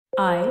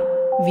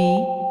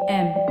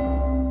IVM.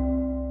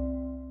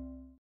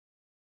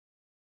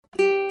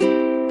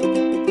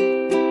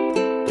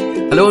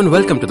 Hello and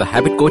welcome to the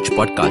Habit Coach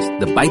Podcast,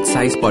 the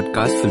bite-sized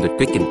podcast filled with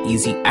quick and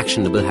easy,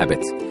 actionable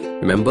habits.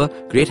 Remember,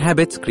 great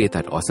habits create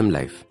that awesome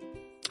life.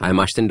 I'm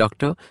Ashdin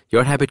Doctor,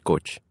 your habit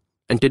coach.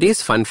 And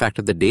today's fun fact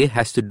of the day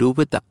has to do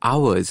with the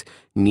hours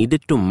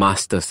needed to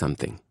master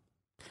something.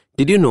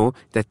 Did you know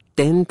that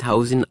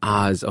 10,000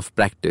 hours of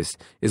practice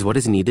is what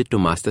is needed to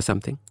master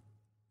something?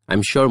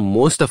 I'm sure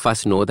most of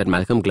us know that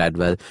Malcolm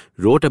Gladwell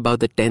wrote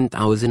about the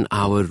 10,000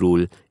 hour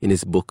rule in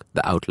his book,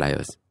 The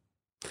Outliers.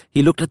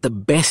 He looked at the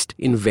best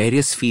in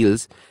various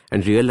fields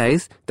and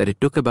realized that it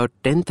took about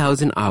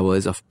 10,000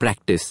 hours of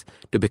practice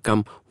to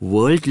become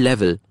world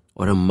level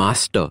or a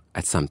master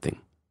at something.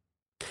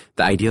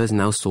 The idea is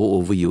now so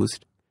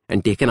overused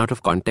and taken out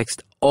of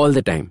context all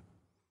the time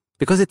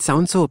because it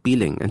sounds so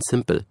appealing and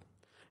simple.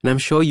 And I'm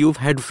sure you've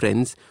had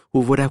friends who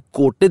would have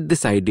quoted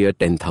this idea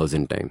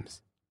 10,000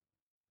 times.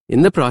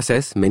 In the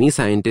process, many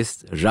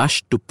scientists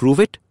rush to prove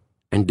it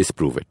and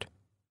disprove it.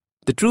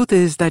 The truth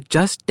is that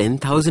just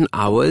 10,000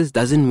 hours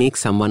doesn't make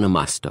someone a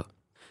master.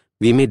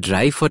 We may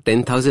drive for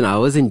 10,000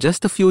 hours in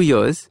just a few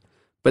years,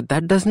 but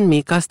that doesn't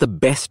make us the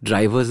best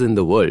drivers in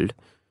the world,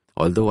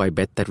 although I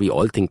bet that we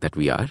all think that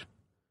we are.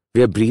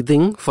 We are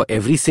breathing for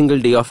every single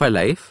day of our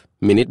life,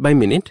 minute by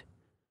minute,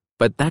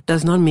 but that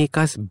does not make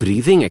us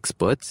breathing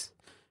experts.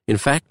 In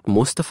fact,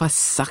 most of us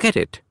suck at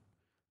it,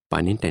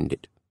 pun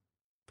intended.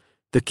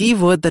 The key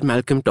word that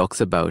Malcolm talks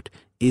about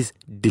is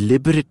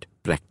deliberate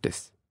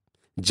practice.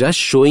 Just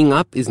showing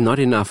up is not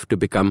enough to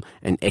become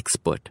an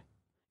expert.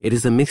 It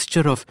is a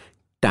mixture of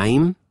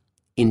time,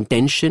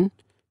 intention,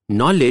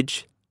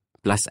 knowledge,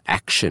 plus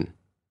action.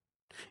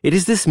 It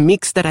is this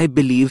mix that I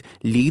believe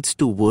leads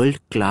to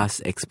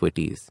world-class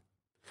expertise.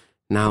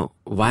 Now,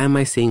 why am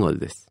I saying all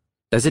this?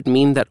 Does it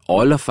mean that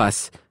all of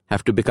us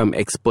have to become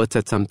experts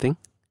at something?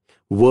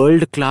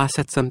 World-class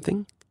at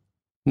something?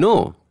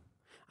 No.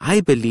 I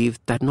believe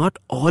that not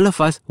all of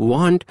us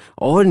want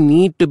or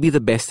need to be the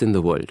best in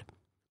the world.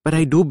 But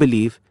I do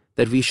believe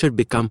that we should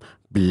become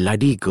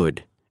bloody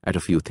good at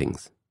a few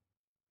things.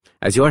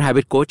 As your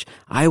habit coach,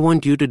 I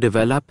want you to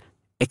develop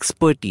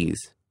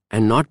expertise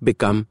and not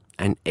become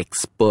an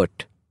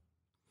expert.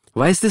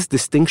 Why is this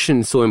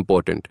distinction so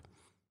important?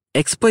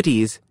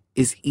 Expertise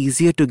is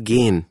easier to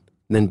gain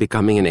than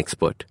becoming an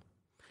expert.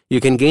 You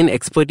can gain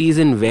expertise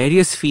in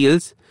various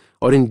fields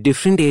or in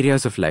different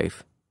areas of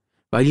life,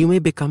 while you may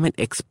become an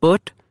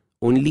expert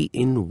only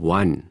in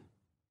one.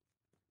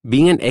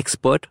 Being an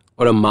expert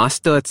or a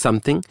master at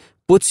something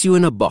puts you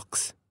in a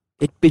box.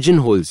 It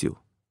pigeonholes you.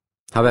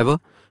 However,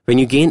 when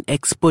you gain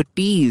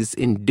expertise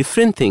in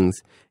different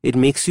things, it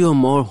makes you a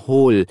more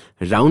whole,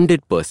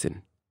 rounded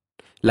person.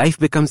 Life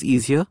becomes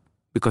easier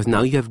because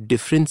now you have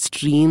different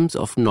streams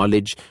of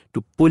knowledge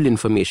to pull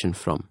information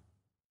from.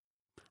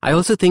 I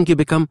also think you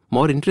become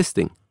more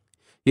interesting.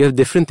 You have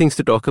different things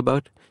to talk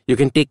about. You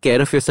can take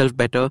care of yourself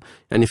better.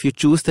 And if you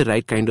choose the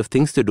right kind of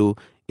things to do,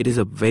 it is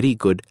a very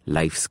good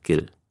life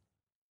skill.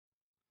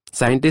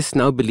 Scientists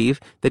now believe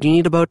that you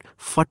need about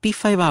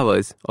 45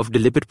 hours of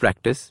deliberate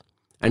practice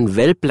and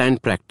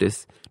well-planned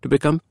practice to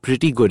become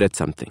pretty good at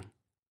something.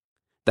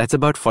 That's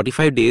about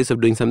 45 days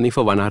of doing something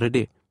for 1 hour a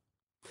day,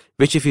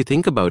 which if you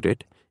think about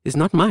it, is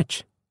not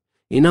much.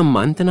 In a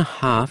month and a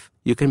half,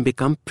 you can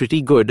become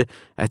pretty good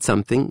at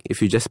something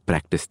if you just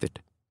practiced it.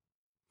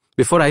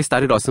 Before I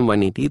started Awesome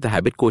 180, the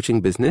habit coaching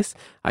business,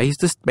 I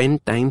used to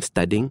spend time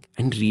studying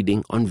and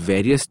reading on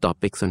various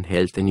topics on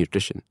health and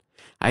nutrition.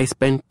 I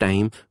spent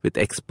time with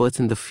experts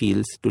in the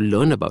fields to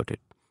learn about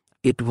it.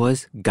 It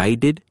was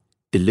guided,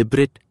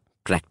 deliberate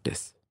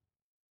practice.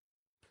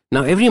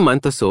 Now, every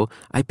month or so,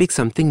 I pick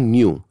something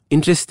new,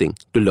 interesting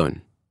to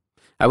learn.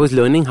 I was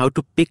learning how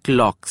to pick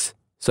locks,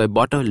 so I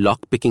bought a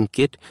lock-picking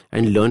kit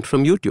and learned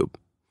from YouTube.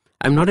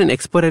 I'm not an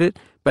expert at it,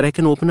 but I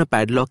can open a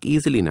padlock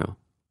easily now.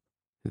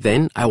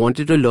 Then I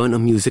wanted to learn a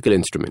musical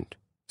instrument.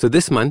 So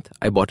this month,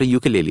 I bought a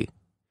ukulele.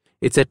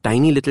 It's a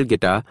tiny little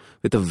guitar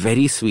with a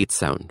very sweet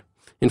sound.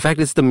 In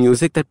fact, it's the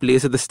music that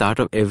plays at the start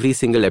of every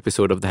single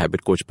episode of the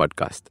Habit Coach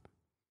podcast.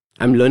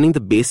 I'm learning the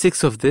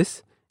basics of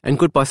this and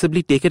could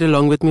possibly take it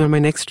along with me on my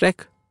next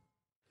trek.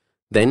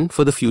 Then,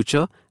 for the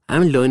future,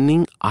 I'm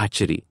learning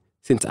archery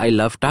since I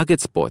love target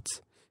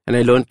sports and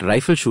I learned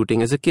rifle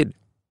shooting as a kid.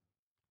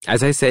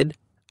 As I said,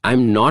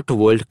 I'm not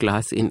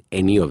world-class in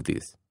any of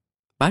these,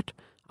 but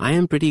I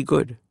am pretty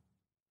good.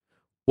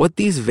 What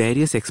these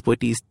various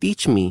expertise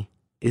teach me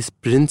is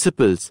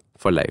principles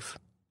for life,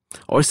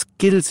 or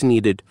skills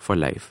needed for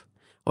life,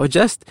 or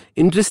just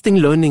interesting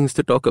learnings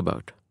to talk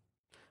about.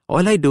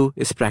 All I do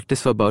is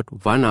practice for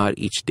about 1 hour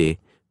each day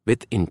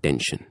with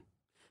intention.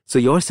 So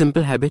your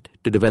simple habit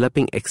to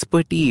developing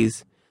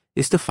expertise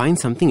is to find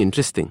something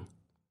interesting.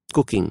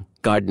 Cooking,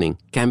 gardening,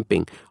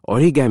 camping,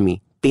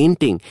 origami,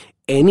 painting,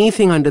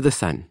 anything under the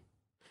sun.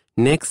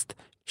 Next,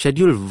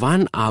 schedule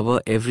 1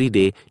 hour every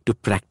day to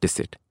practice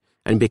it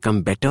and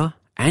become better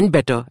and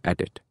better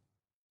at it.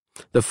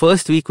 The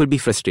first week will be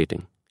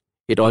frustrating.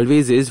 It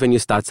always is when you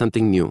start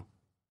something new.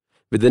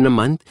 Within a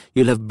month,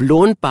 you'll have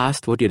blown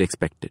past what you'd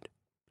expected.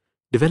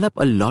 Develop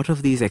a lot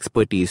of these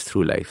expertise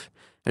through life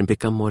and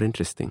become more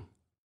interesting.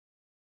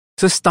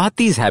 So start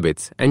these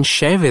habits and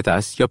share with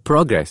us your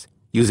progress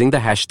using the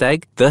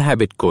hashtag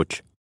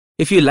 #TheHabitCoach.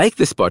 If you like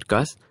this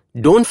podcast,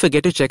 don't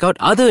forget to check out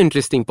other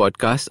interesting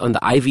podcasts on the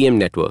IVM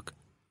network.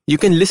 You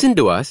can listen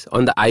to us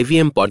on the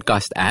IVM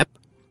Podcast app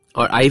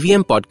or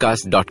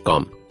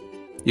ivmpodcast.com.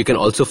 You can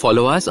also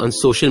follow us on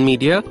social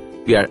media.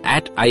 We are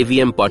at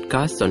IVM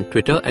Podcasts on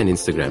Twitter and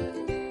Instagram.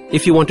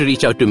 If you want to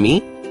reach out to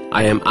me,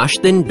 I am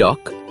Ashdin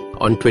Doc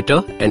on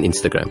Twitter and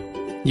Instagram.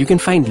 You can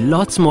find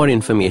lots more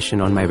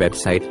information on my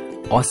website,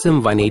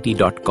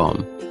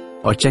 awesome180.com,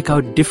 or check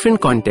out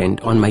different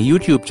content on my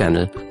YouTube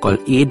channel called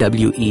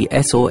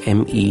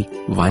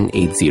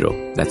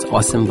AWESOME180. That's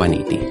Awesome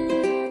 180.